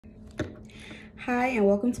Hi and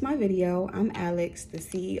welcome to my video. I'm Alex, the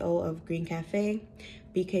CEO of Green Cafe,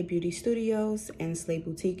 BK Beauty Studios, and Slay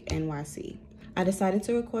Boutique NYC. I decided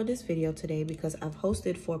to record this video today because I've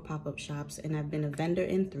hosted 4 pop-up shops and I've been a vendor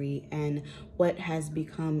in 3, and what has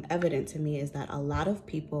become evident to me is that a lot of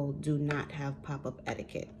people do not have pop-up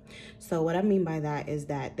etiquette. So what I mean by that is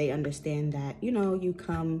that they understand that, you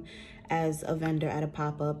come as a vendor at a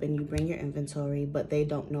pop-up and you bring your inventory, but they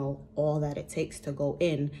don't know all that it takes to go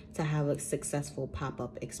in to have a successful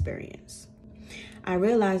pop-up experience. I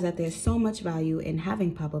realized that there's so much value in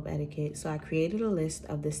having pop-up etiquette, so I created a list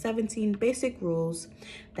of the 17 basic rules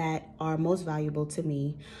that are most valuable to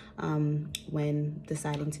me when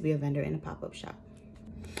deciding to be a vendor in a pop-up shop.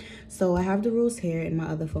 So I have the rules here in my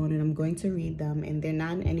other phone and I'm going to read them, and they're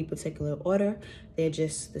not in any particular order. They're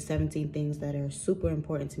just the 17 things that are super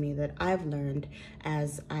important to me that I've learned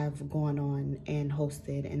as I've gone on and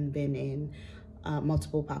hosted and been in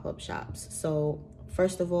multiple pop-up shops. So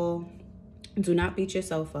first of all, do not beat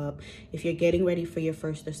yourself up. If you're getting ready for your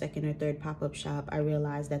first or second or third pop-up shop, I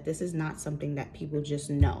realize that this is not something that people just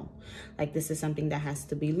know. Like, this is something that has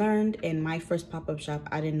to be learned. In my first pop-up shop,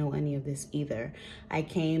 I didn't know any of this either. I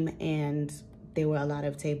came and there were a lot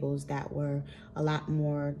of tables that were a lot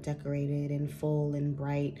more decorated and full and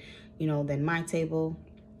bright, than my table.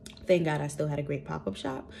 Thank God I still had a great pop-up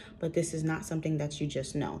shop, but this is not something that you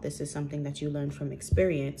just know. This is something that you learn from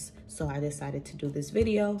experience. So I decided to do this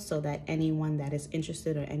video so that anyone that is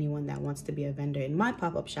interested or anyone that wants to be a vendor in my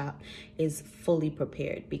pop-up shop is fully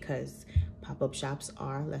prepared, because pop-up shops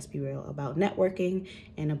are, let's be real, about networking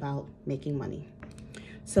and about making money.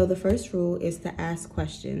 So the first rule is to ask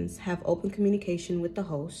questions, have open communication with the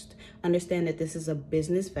host, understand that this is a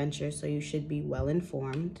business venture, so you should be well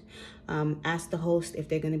informed. Ask the host if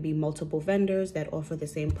there are going to be multiple vendors that offer the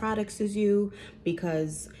same products as you,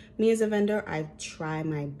 because me as a vendor, I try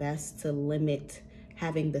my best to limit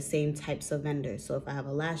having the same types of vendors. So if I have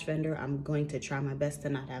a lash vendor, I'm going to try my best to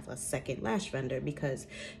not have a second lash vendor, because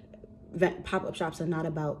pop-up shops are not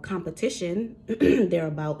about competition. They're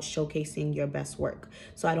about showcasing your best work.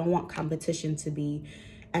 So I don't want competition to be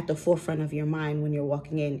at the forefront of your mind when you're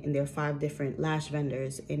walking in and there are 5 different lash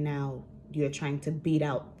vendors and now you're trying to beat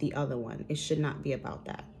out the other one. It should not be about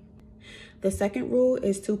that. The second rule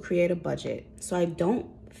is to create a budget. So I don't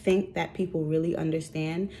think that people really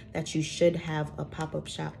understand that you should have a pop-up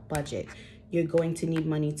shop budget. You're going to need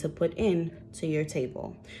money to put in to your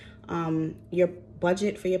table. Your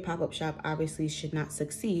budget for your pop-up shop obviously should not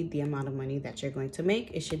exceed the amount of money that you're going to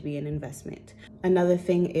make. It should be an investment. Another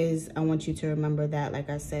thing is, I want you to remember that, like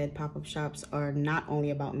I said, pop-up shops are not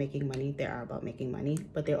only about making money. They are about making money,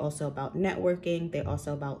 but they're also about networking. They're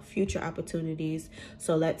also about future opportunities.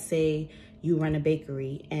 So let's say you run a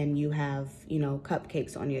bakery and you have,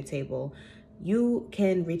 cupcakes on your table. You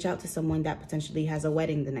can reach out to someone that potentially has a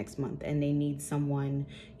wedding the next month and they need someone,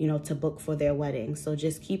 to book for their wedding. So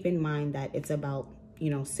just keep in mind that it's about,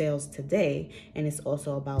 sales today, and it's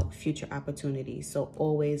also about future opportunities. So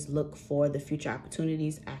always look for the future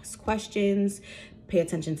opportunities, ask questions, pay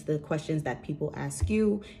attention to the questions that people ask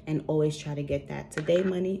you, and always try to get that today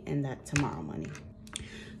money and that tomorrow money.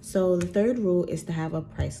 So the third rule is to have a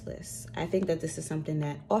price list. I think that this is something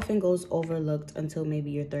that often goes overlooked until maybe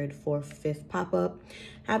your 3rd, 4th, 5th pop-up.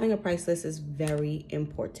 Having a price list is very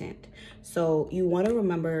important. So you want to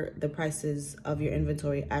remember the prices of your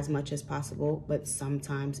inventory as much as possible, but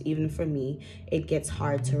sometimes, even for me, it gets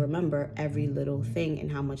hard to remember every little thing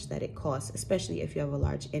and how much that it costs, especially if you have a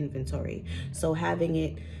large inventory. So having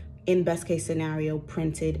it, in best case scenario,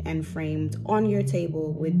 printed and framed on your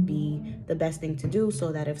table would be the best thing to do,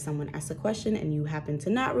 so that if someone asks a question and you happen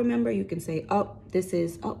to not remember, you can say,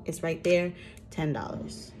 it's right there,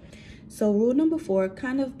 $10. So rule number 4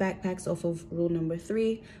 kind of backpacks off of rule number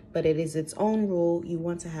 3, but it is its own rule. You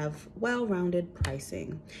want to have well-rounded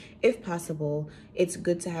pricing. If possible, it's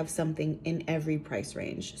good to have something in every price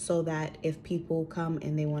range, so that if people come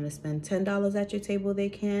and they want to spend $10 at your table, they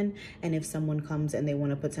can. And if someone comes and they want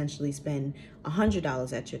to potentially spend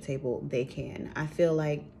 $100 at your table, they can. I feel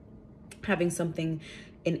like having something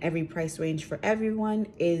in every price range for everyone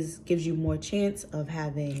gives you more chance of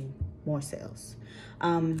having more sales.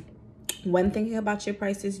 When thinking about your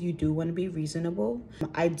prices, you do want to be reasonable.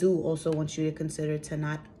 I do also want you to consider to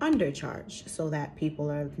not undercharge, so that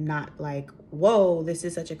people are not like, whoa, this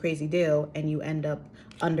is such a crazy deal, and you end up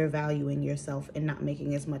undervaluing yourself and not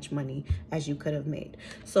making as much money as you could have made.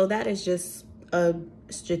 So that is just a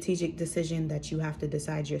strategic decision that you have to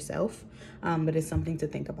decide yourself, but it's something to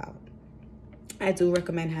think about. I do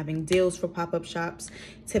recommend having deals for pop-up shops.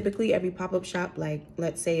 Typically, every pop-up shop, like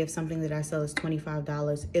let's say if something that I sell is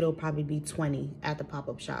 $25, it'll probably be $20 at the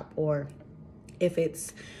pop-up shop, or If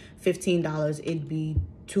it's $15, it'd be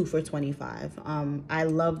 2 for $25. I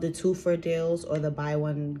love the 2 for deals or the buy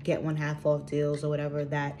one get one half off deals or whatever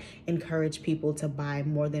that encourage people to buy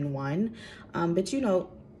more than one. But you know,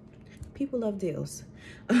 people love deals.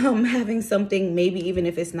 Having something, maybe even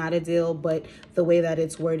if it's not a deal, but the way that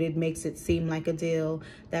it's worded makes it seem like a deal,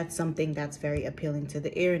 that's something that's very appealing to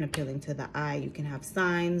the ear and appealing to the eye. You can have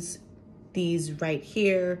signs. These right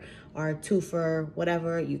here are 2 for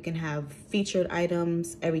whatever. You can have featured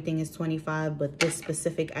items. Everything is 25, but this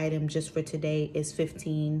specific item just for today is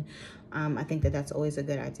 15. I think that that's always a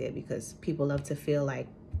good idea because people love to feel like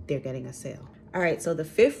they're getting a sale. All right, so the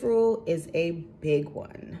 5th rule is a big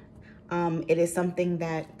one. It is something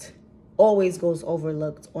that always goes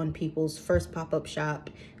overlooked on people's first pop-up shop,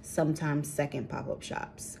 sometimes second pop-up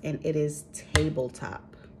shops, and it is tabletop.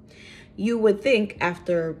 You would think,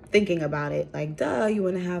 after thinking about it, like, duh, you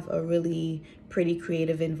want to have a really pretty,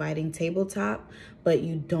 creative, inviting tabletop, but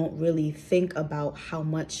you don't really think about how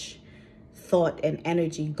much thought and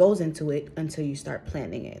energy goes into it until you start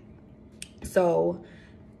planning it. So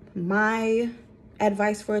my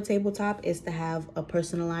advice for a tabletop is to have a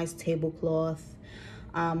personalized tablecloth,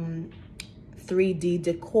 3D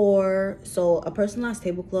decor. So a personalized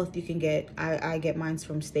tablecloth you can get, I get mine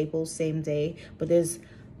from Staples same day, but there's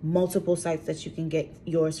multiple sites that you can get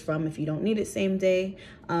yours from if you don't need it same day.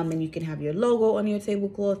 And you can have your logo on your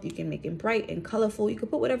tablecloth. You can make it bright and colorful. You can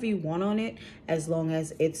put whatever you want on it as long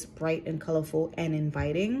as it's bright and colorful and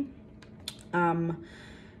inviting.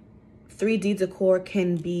 3D decor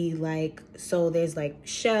can be like, so there's like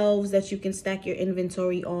shelves that you can stack your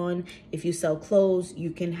inventory on. If you sell clothes,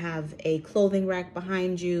 you can have a clothing rack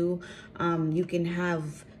behind you. You can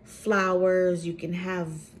have flowers, you can have,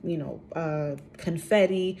 you know,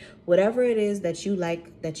 confetti, whatever it is that you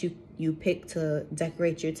like, that you pick to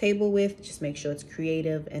decorate your table with. Just make sure it's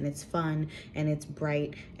creative and it's fun and it's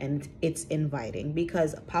bright and it's inviting,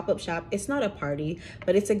 because a pop-up shop, it's not a party,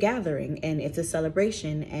 but it's a gathering and it's a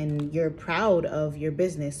celebration, and you're proud of your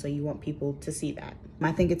business, so you want people to see that.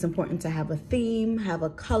 I think it's important to have a theme, have a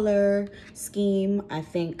color scheme. I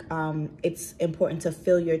think it's important to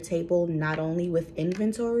fill your table not only with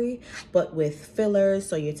inventory, but with fillers,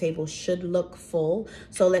 so your table should look full.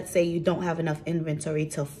 So let's say you don't have enough inventory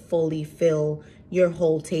to fully fill your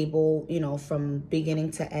whole table, you know, from beginning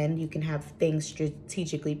to end. You can have things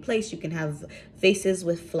strategically placed. You can have vases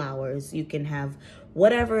with flowers. You can have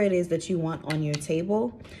whatever it is that you want on your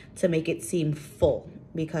table to make it seem full,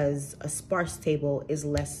 because a sparse table is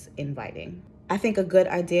less inviting. I think a good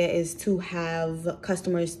idea is to have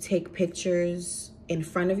customers take pictures in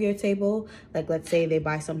front of your table. Like, let's say they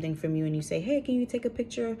buy something from you and you say, hey, can you take a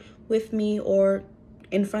picture with me or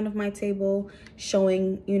in front of my table,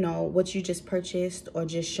 showing, you know, what you just purchased, or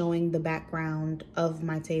just showing the background of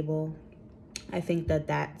my table. I think that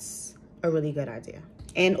that's a really good idea.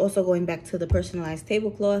 And also, going back to the personalized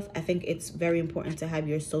tablecloth, I think it's very important to have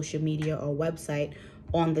your social media or website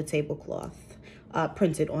on the tablecloth,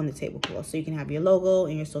 printed on the tablecloth. So you can have your logo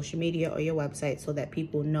and your social media or your website, so that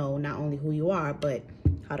people know not only who you are, but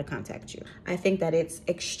how to contact you. I think that it's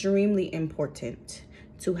extremely important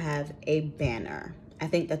to have a banner. I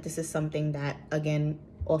think that this is something that, again,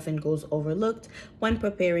 often goes overlooked when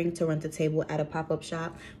preparing to rent a table at a pop-up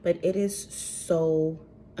shop, but it is so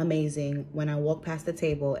amazing when I walk past the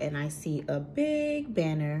table and I see a big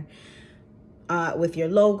banner with your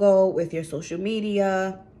logo, with your social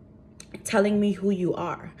media, telling me who you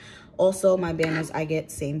are. Also, my banners I get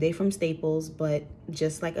same day from Staples, but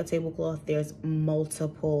just like a tablecloth, there's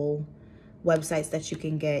multiple websites that you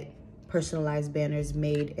can get personalized banners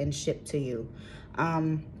made and shipped to you.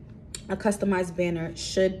 A customized banner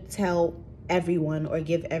should tell everyone or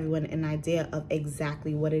give everyone an idea of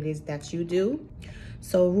exactly what it is that you do.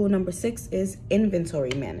 So rule number 6 is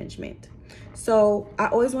inventory management. So I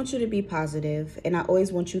always want you to be positive, and I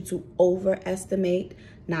always want you to overestimate,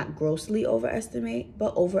 not grossly overestimate,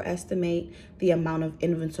 but overestimate the amount of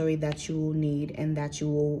inventory that you will need and that you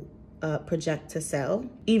will project to sell.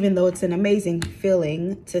 Even though it's an amazing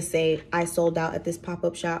feeling to say, I sold out at this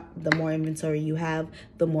pop-up shop, the more inventory you have,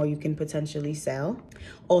 the more you can potentially sell.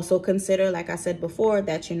 Also consider, like I said before,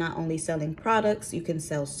 that you're not only selling products, you can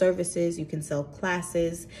sell services, you can sell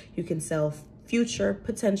classes, you can sell future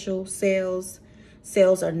potential sales.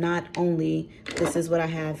 Sales are not only, this is what I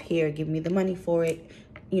have here, give me the money for it.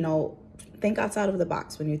 You know, think outside of the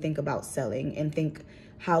box when you think about selling, and think,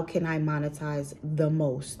 how can I monetize the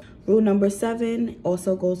most? Rule number 7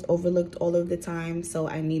 also goes overlooked all of the time, so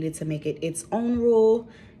I needed to make it its own rule.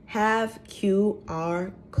 Have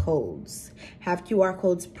QR codes. Have QR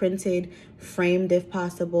codes printed, framed if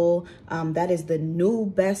possible. That is the new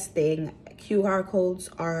best thing. QR codes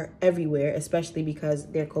are everywhere, especially because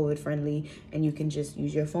they're COVID friendly and you can just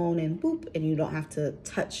use your phone and boop, and you don't have to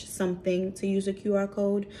touch something to use a QR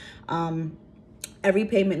code. Every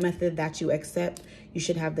payment method that you accept, you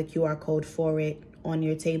should have the QR code for it on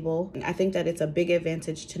your table. I think that it's a big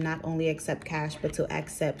advantage to not only accept cash, but to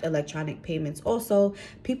accept electronic payments. Also,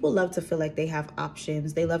 people love to feel like they have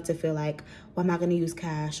options. They love to feel like, well, I'm not going to use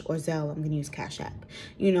cash or Zelle, I'm going to use Cash App.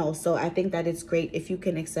 You know, so I think that it's great if you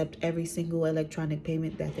can accept every single electronic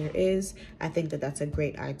payment that there is. I think that that's a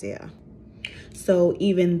great idea. So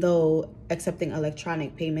even though accepting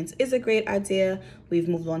electronic payments is a great idea, we've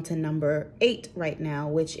moved on to number 8 right now,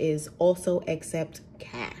 which is also accept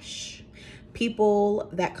cash. People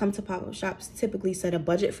that come to pop-up shops typically set a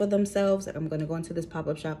budget for themselves. Like, I'm going to go into this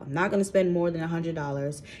pop-up shop, I'm not going to spend more than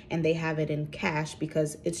 $100, and they have it in cash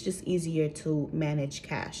because it's just easier to manage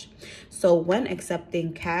cash. So when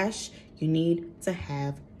accepting cash, you need to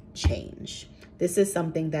have change. This is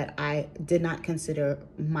something that I did not consider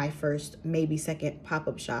my first, maybe second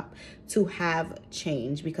pop-up shop, to have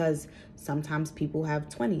change, because sometimes people have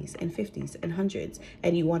 20s and 50s and 100s,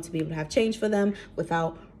 and you want to be able to have change for them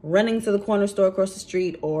without running to the corner store across the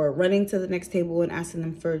street or running to the next table and asking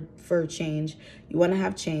them for change. You want to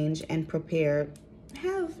have change and prepare,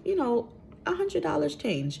 have, you know, $100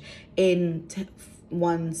 change in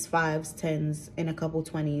ones, fives, tens, and a couple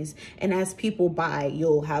 20s. And as people buy,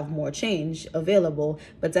 you'll have more change available,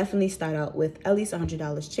 but definitely start out with at least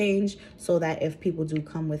 $100 change, so that if people do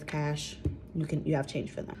come with cash, you have change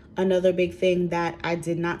for them. Another big thing that I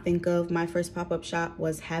did not think of my first pop-up shop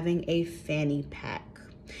was having a fanny pack,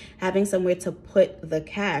 having somewhere to put the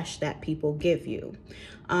cash that people give you.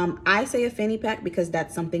 I say a fanny pack because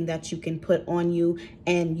that's something that you can put on you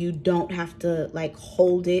and you don't have to like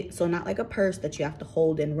hold it. So not like a purse that you have to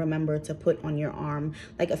hold and remember to put on your arm.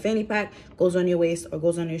 Like a fanny pack goes on your waist or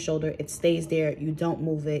goes on your shoulder. It stays there. You don't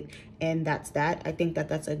move it. And that's that. I think that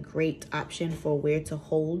that's a great option for where to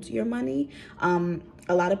hold your money.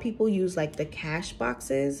 A lot of people use like the cash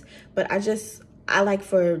boxes, but I like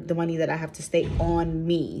for the money that I have to stay on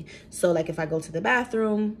me. So like if I go to the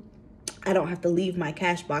bathroom, I don't have to leave my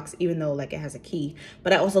cash box, even though like it has a key,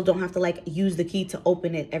 but I also don't have to like use the key to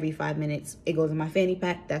open it every 5 minutes. It goes in my fanny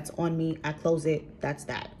pack, that's on me, I close it, that's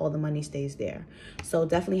that. All the money stays there. So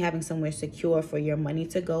definitely having somewhere secure for your money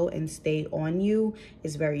to go and stay on you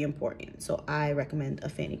is very important. So I recommend a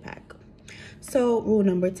fanny pack. So rule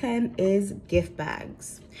number 10 is gift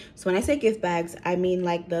bags. So when I say gift bags, I mean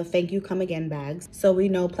like the thank you come again bags. So we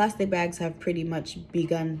know plastic bags have pretty much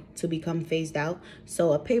begun to become phased out.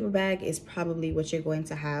 So a paper bag is probably what you're going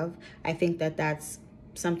to have. I think that that's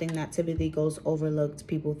something that typically goes overlooked.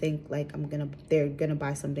 People think like they're gonna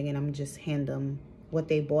buy something and I'm just hand them what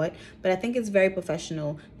they bought, but I think it's very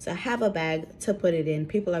professional to have a bag to put it in.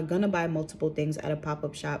 People are gonna buy multiple things at a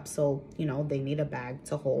pop-up shop, so you know they need a bag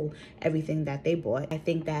to hold everything that they bought. I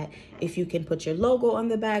think that if you can put your logo on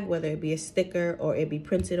the bag, whether it be a sticker or it be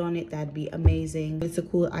printed on it, that'd be amazing. It's a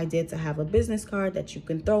cool idea to have a business card that you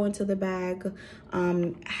can throw into the bag.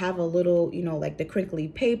 Have a little, you know, like the crinkly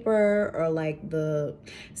paper or like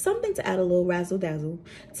something to add a little razzle dazzle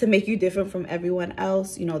to make you different from everyone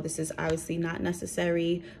else. You know, this is obviously not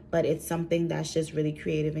necessary, but it's something that's just really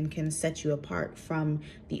creative and can set you apart from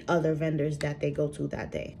the other vendors that they go to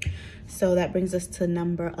that day. So that brings us to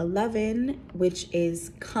number 11, which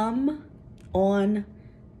is come on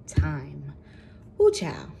time. Ooh,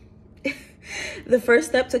 child. The first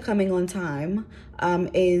step to coming on time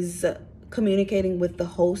is communicating with the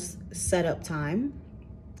host setup time,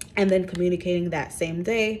 and then communicating that same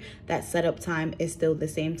day that setup time is still the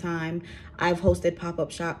same time. I've hosted pop-up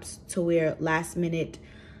shops to where last minute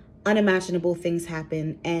unimaginable things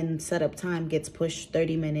happen and setup time gets pushed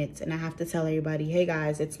 30 minutes and I have to tell everybody, hey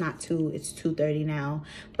guys, it's not 2, it's 2:30 now.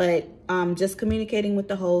 But just communicating with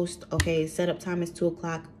the host, okay, setup time is 2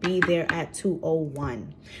 o'clock, be there at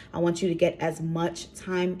 2:01. I want you to get as much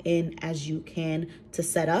time in as you can to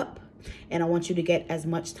set up, and I want you to get as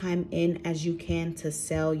much time in as you can to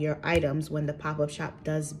sell your items when the pop-up shop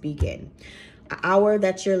does begin. An hour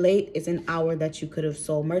that you're late is an hour that you could have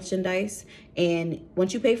sold merchandise. And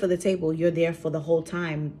once you pay for the table, you're there for the whole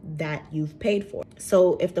time that you've paid for.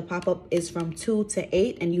 So if the pop-up is from 2 to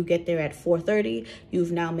 8 and you get there at 4:30,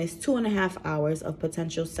 you've now missed 2.5 hours of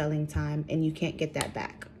potential selling time and you can't get that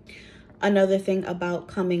back. Another thing about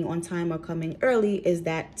coming on time or coming early is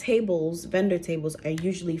that tables, vendor tables, are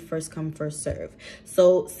usually first come, first serve.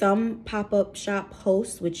 So some pop-up shop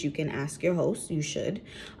hosts, which you can ask your host, you should,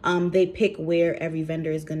 they pick where every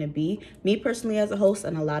vendor is going to be. Me personally as a host,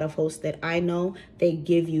 and a lot of hosts that I know, they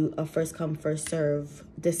give you a first come, first serve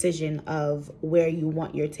decision of where you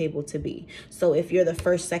want your table to be. So if you're the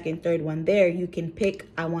first, second, third one there, you can pick,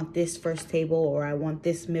 I want this first table or I want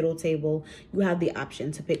this middle table. You have the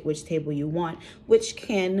option to pick which table you want, which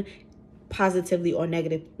can positively or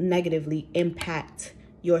negatively impact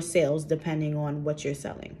your sales depending on what you're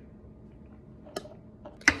selling.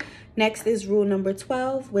 Next is rule number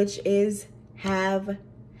 12, which is have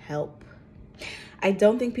help. I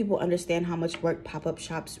don't think people understand how much work pop-up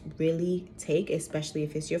shops really take, especially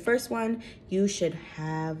if it's your first one. You should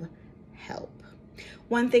have help.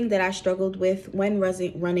 One thing that I struggled with when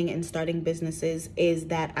running and starting businesses is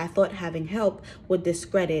that I thought having help would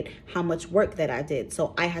discredit how much work that I did.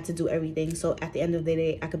 So I had to do everything. So at the end of the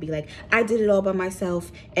day, I could be like, I did it all by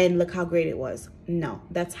myself and look how great it was. No,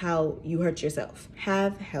 that's how you hurt yourself.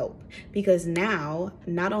 Have help, because now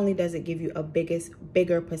not only does it give you a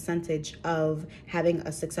bigger percentage of having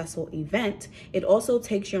a successful event, it also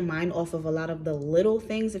takes your mind off of a lot of the little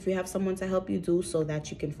things if you have someone to help you do, so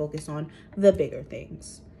that you can focus on the bigger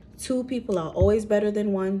things. 2 people are always better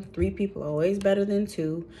than 1. 3 people are always better than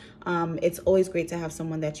 2. It's always great to have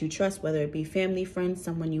someone that you trust, whether it be family, friends,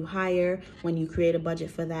 someone you hire when you create a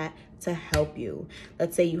budget for that, to help you.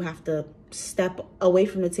 Let's say you have to step away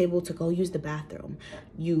from the table to go use the bathroom.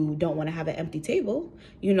 You don't want to have an empty table.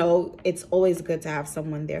 You know, it's always good to have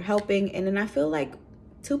someone there helping. And then I feel like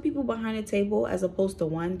 2 people behind a table as opposed to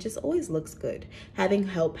 1 just always looks good. Having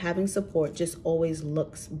help, having support just always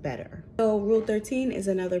looks better. So rule 13 is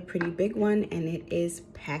another pretty big one, and it is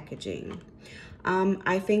packaging.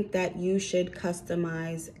 I think that you should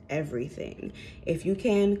customize everything. If you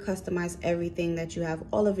can customize everything that you have,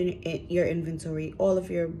 all of your inventory, all of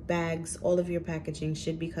your bags, all of your packaging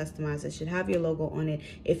should be customized. It should have your logo on it.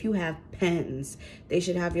 If you have pens, they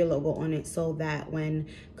should have your logo on it, so that when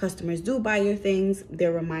customers do buy your things,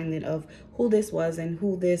 they're reminded of who this was and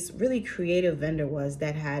who this really creative vendor was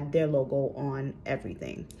that had their logo on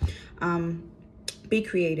everything. Be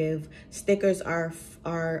creative. Stickers are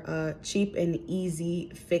cheap and easy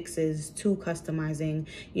fixes to customizing.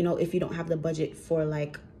 You know, if you don't have the budget for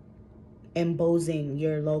like embossing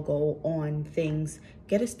your logo on things,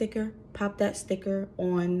 get a sticker, pop that sticker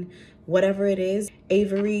on whatever it is.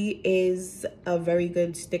 Avery is a very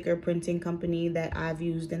good sticker printing company that I've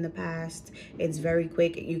used in the past. It's very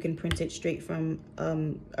quick. You can print it straight from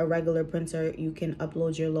a regular printer. You can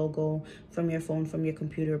upload your logo from your phone, from your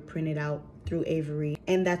computer, print it out through Avery.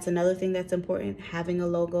 And that's another thing that's important, having a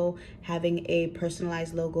logo, having a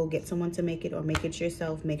personalized logo. Get someone to make it or make it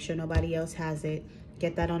yourself. Make sure nobody else has it.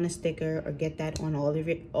 Get that on a sticker or get that on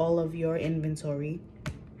all of your inventory.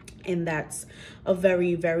 And that's a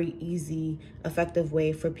very, very easy, effective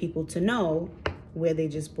way for people to know where they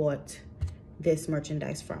just bought this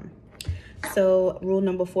merchandise from. So rule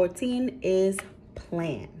number 14 is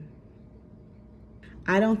plan.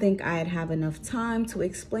 I don't think I'd have enough time to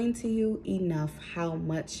explain to you enough how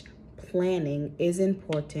much planning is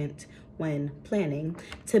important when planning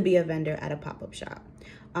to be a vendor at a pop-up shop.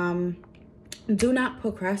 Do not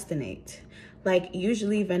procrastinate. Like,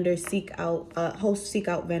 usually vendors hosts seek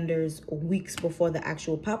out vendors weeks before the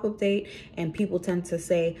actual pop-up date, and people tend to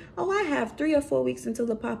say, oh, I have 3 or 4 weeks until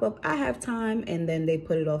the pop-up, I have time, and then they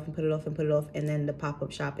put it off and put it off and put it off, and then the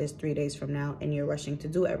pop-up shop is 3 days from now and you're rushing to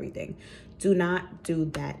do everything. Do not do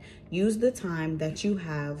that. Use the time that you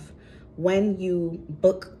have when you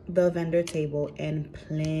book the vendor table and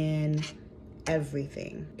plan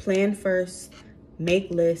everything. Plan first,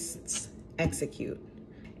 make lists, execute.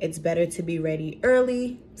 It's better to be ready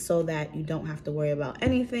early so that you don't have to worry about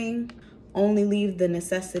anything. Only leave the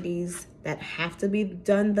necessities that have to be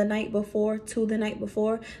done the night before to the night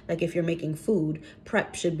before. Like if you're making food,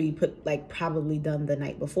 prep should be probably done the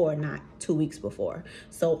night before, not 2 weeks before.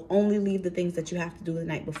 So only leave the things that you have to do the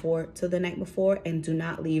night before to the night before, and do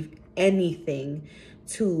not leave anything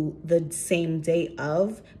to the same day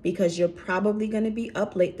of, because you're probably going to be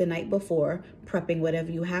up late the night before prepping whatever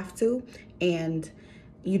you have to, and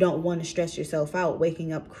you don't want to stress yourself out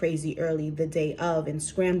waking up crazy early the day of and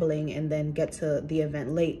scrambling and then get to the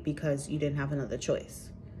event late because you didn't have another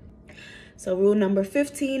choice. So rule number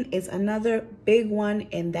 15 is another big one,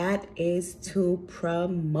 and that is to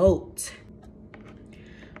promote.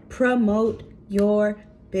 Promote your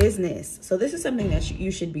business. So this is something that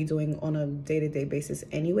you should be doing on a day-to-day basis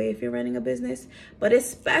anyway if you're running a business, but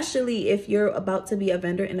especially if you're about to be a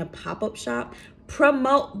vendor in a pop-up shop.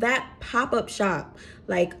 Promote that pop-up shop.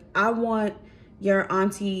 Like, I want your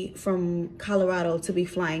auntie from Colorado to be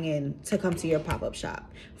flying in to come to your pop-up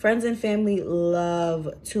shop. Friends and family love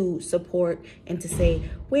to support and to say,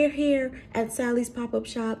 we're here at Sally's pop-up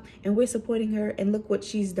shop and we're supporting her and look what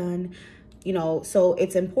she's done. You know, so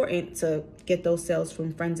it's important to get those sales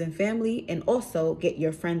from friends and family, and also get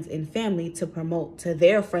your friends and family to promote to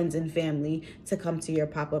their friends and family to come to your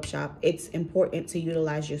pop-up shop. It's important to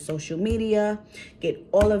utilize your social media, get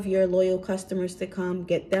all of your loyal customers to come,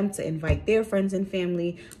 get them to invite their friends and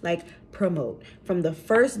family, like promote. From the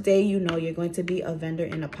first day you know you're going to be a vendor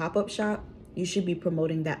in a pop-up shop, you should be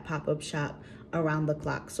promoting that pop-up shop around the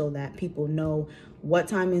clock so that people know what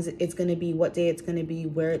time it's going to be, what day it's going to be,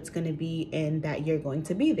 where it's going to be, and that you're going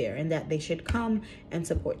to be there and that they should come and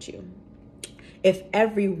support you. If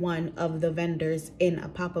every one of the vendors in a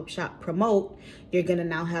pop-up shop promote, you're going to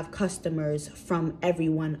now have customers from every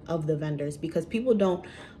one of the vendors, because people don't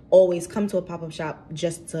always come to a pop-up shop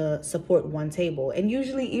just to support one table. And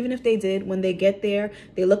usually, even if they did, when they get there,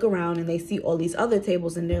 they look around and they see all these other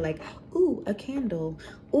tables and they're like, ooh, a candle.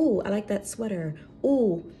 Ooh, I like that sweater.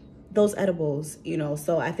 Ooh, those edibles, you know.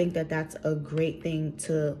 So I think that that's a great thing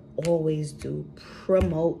to always do.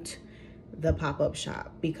 Promote the pop-up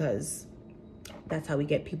shop, because that's how we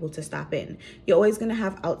get people to stop in. You're always going to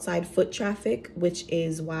have outside foot traffic, which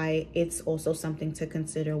is why it's also something to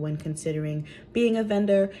consider when considering being a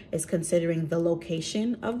vendor, is considering the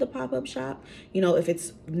location of the pop-up shop. You know, if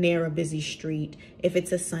it's near a busy street, if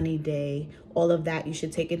it's a sunny day, all of that you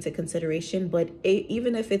should take into consideration. But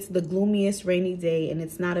even if it's the gloomiest rainy day and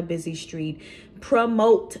it's not a busy street,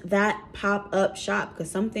 promote that pop-up shop,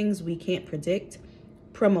 because some things we can't predict.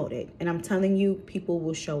 Promote it, and I'm telling you, people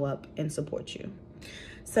will show up and support you.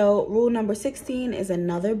 So rule number 16 is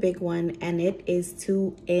another big one, and it is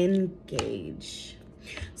to engage.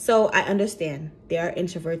 So I understand there are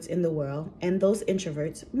introverts in the world, and those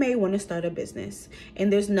introverts may want to start a business,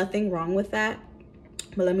 and there's nothing wrong with that.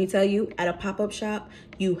 But let me tell you, at a pop-up shop,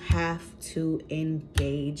 you have to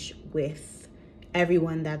engage with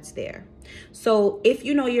everyone that's there. So if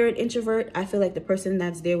you know you're an introvert, I feel like the person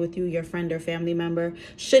that's there with you, your friend or family member,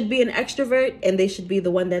 should be an extrovert, and they should be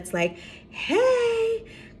the one that's like, hey,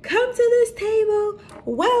 come to this table,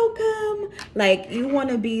 welcome. Like, you want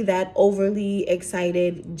to be that overly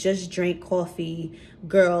excited, just drank coffee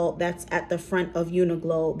girl that's at the front of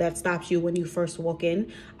Uniqlo that stops you when you first walk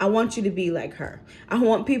in. I want you to be like her. I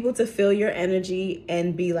want people to feel your energy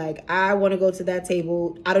and be like, I want to go to that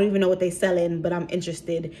table. I don't even know what they're selling, but I'm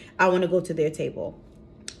interested. I want to go to their table.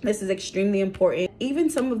 This is extremely important. Even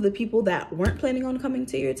some of the people that weren't planning on coming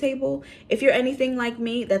to your table, if you're anything like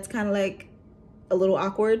me, that's kind of like a little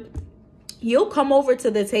awkward, you'll come over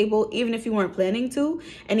to the table even if you weren't planning to.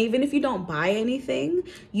 And even if you don't buy anything,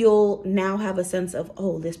 you'll now have a sense of,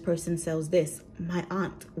 oh, this person sells this. My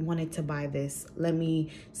aunt wanted to buy this. Let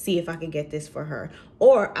me see if I could get this for her.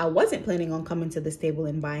 Or I wasn't planning on coming to this table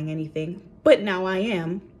and buying anything, but now I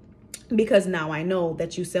am, because now I know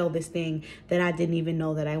that you sell this thing that I didn't even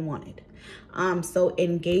know that I wanted. So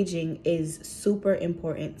engaging is super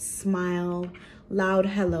important. Smile, loud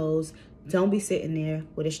hellos. Don't be sitting there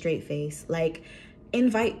with a straight face. Like,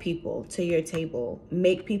 invite people to your table.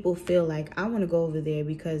 Make people feel like, I want to go over there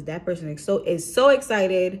because that person is so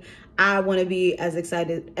excited. I want to be as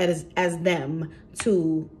excited as them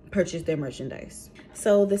to purchase their merchandise.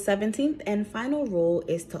 So the 17th and final rule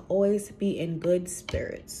is to always be in good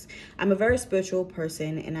spirits. I'm a very spiritual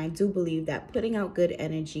person, and I do believe that putting out good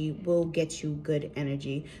energy will get you good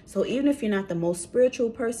energy. So even if you're not the most spiritual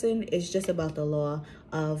person, it's just about the law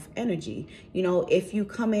of energy. You know, if you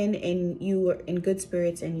come in and you are in good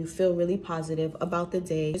spirits and you feel really positive about the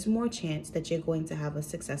day, there's more chance that you're going to have a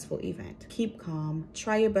successful event. Keep calm.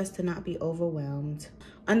 Try your best to not be overwhelmed.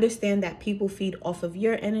 Understand that people feed off of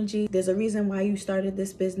your energy. There's a reason why you started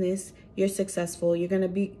this business. You're successful. You're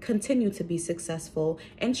going to continue to be successful,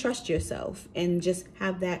 and trust yourself and just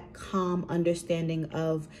have that calm understanding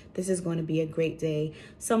of, this is going to be a great day.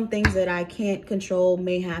 Some things that I can't control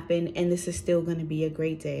may happen, and this is still going to be a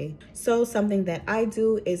great day. So something that I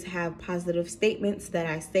do is have positive statements that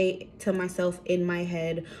I say to myself in my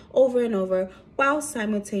head over and over, while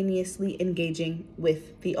simultaneously engaging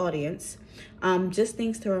with the audience. Just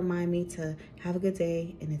things to remind me to have a good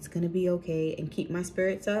day, and it's gonna be okay, and keep my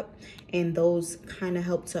spirits up. And those kind of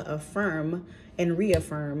help to affirm and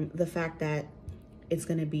reaffirm the fact that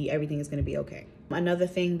everything is gonna be okay. Another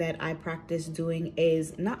thing that I practice doing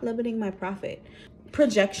is not limiting my profit.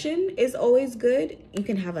 Projection is always good. You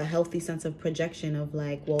can have a healthy sense of projection of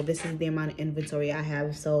like, well, this is the amount of inventory I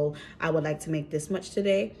have, so I would like to make this much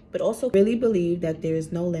today. But also really believe that there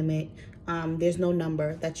is no limit. There's no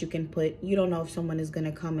number that you can put. You don't know if someone is going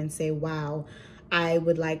to come and say, wow, I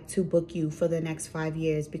would like to book you for the next 5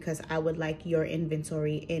 years because I would like your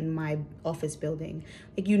inventory in my office building.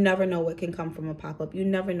 Like, you never know what can come from a pop-up. You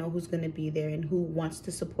never know who's going to be there and who wants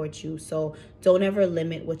to support you. So don't ever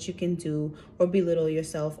limit what you can do or belittle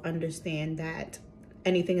yourself. Understand that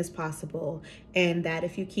anything is possible, and that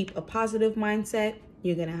if you keep a positive mindset,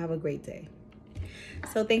 you're going to have a great day.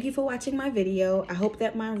 So thank you for watching my video. I hope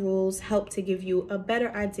that my rules help to give you a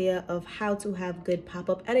better idea of how to have good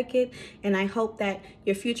pop-up etiquette. And I hope that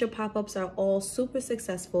your future pop-ups are all super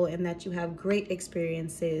successful and that you have great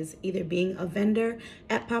experiences either being a vendor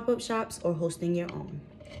at pop-up shops or hosting your own.